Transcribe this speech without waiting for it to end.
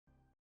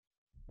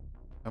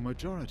A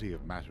majority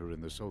of matter in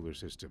the solar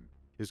system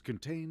is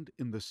contained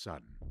in the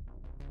Sun.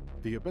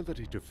 The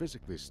ability to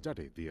physically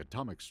study the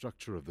atomic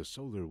structure of the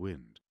solar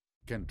wind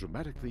can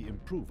dramatically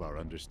improve our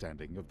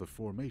understanding of the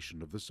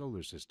formation of the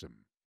solar system.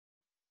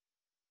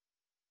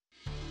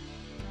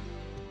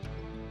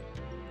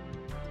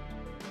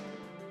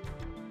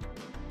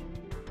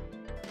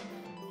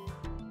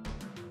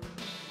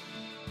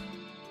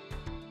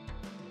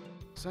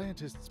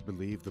 Scientists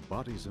believe the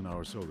bodies in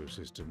our solar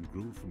system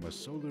grew from a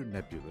solar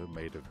nebula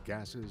made of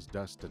gases,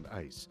 dust, and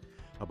ice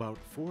about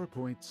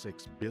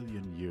 4.6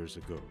 billion years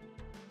ago.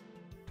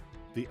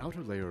 The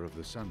outer layer of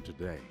the Sun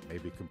today may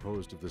be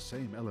composed of the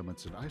same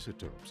elements and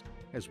isotopes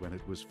as when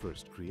it was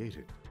first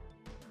created.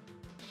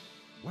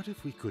 What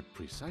if we could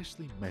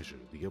precisely measure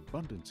the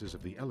abundances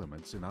of the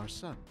elements in our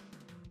Sun?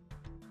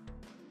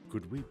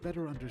 Could we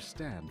better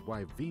understand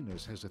why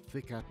Venus has a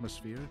thick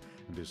atmosphere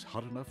and is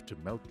hot enough to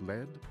melt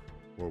lead?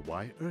 Or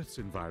why Earth's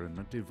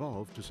environment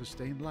evolved to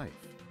sustain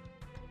life?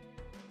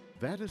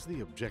 That is the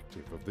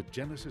objective of the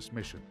Genesis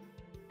mission,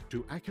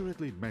 to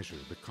accurately measure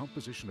the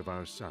composition of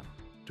our Sun,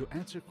 to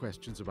answer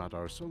questions about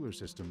our solar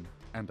system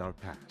and our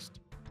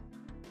past.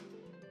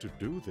 To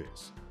do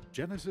this,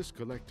 Genesis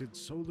collected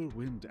solar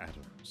wind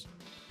atoms,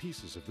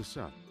 pieces of the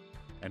Sun,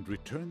 and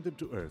returned them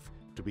to Earth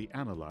to be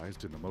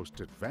analyzed in the most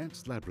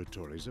advanced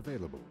laboratories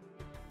available.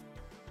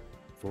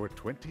 For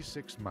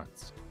 26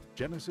 months,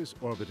 Genesis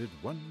orbited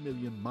 1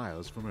 million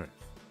miles from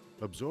Earth,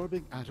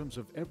 absorbing atoms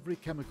of every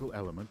chemical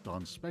element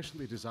on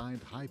specially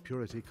designed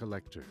high-purity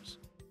collectors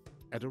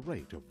at a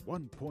rate of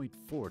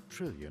 1.4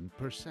 trillion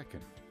per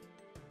second.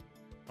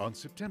 On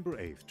September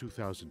 8,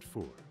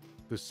 2004,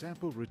 the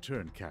sample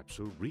return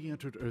capsule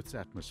re-entered Earth's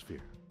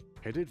atmosphere,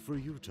 headed for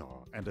Utah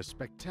and a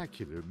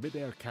spectacular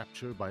mid-air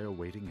capture by a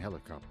waiting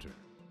helicopter.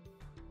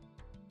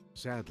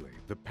 Sadly,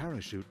 the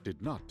parachute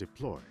did not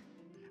deploy,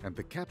 and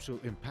the capsule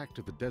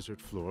impacted the desert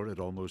floor at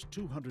almost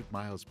 200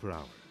 miles per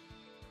hour.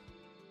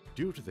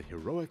 Due to the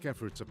heroic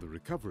efforts of the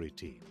recovery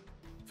team,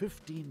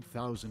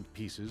 15,000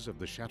 pieces of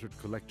the shattered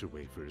collector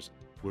wafers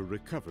were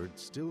recovered,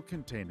 still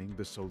containing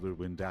the solar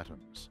wind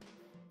atoms.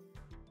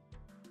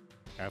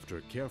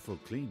 After careful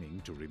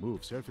cleaning to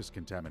remove surface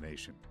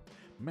contamination,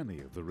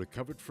 many of the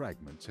recovered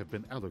fragments have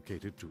been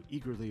allocated to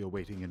eagerly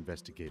awaiting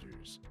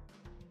investigators.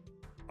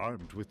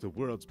 Armed with the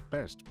world's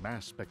best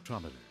mass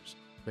spectrometers,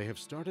 they have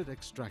started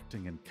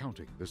extracting and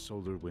counting the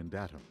solar wind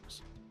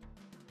atoms.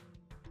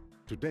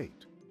 To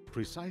date,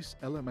 precise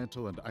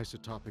elemental and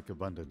isotopic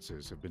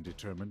abundances have been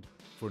determined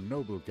for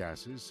noble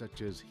gases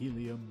such as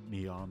helium,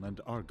 neon,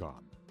 and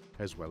argon,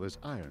 as well as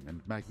iron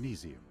and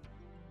magnesium.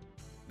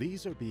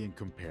 These are being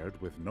compared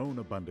with known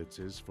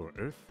abundances for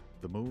Earth,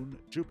 the Moon,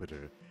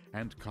 Jupiter,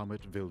 and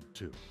comet Wild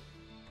 2.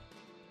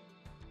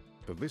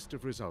 The list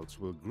of results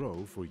will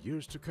grow for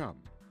years to come,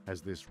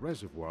 as this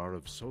reservoir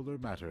of solar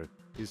matter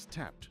is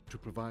tapped to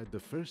provide the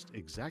first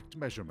exact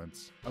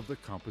measurements of the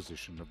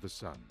composition of the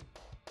Sun.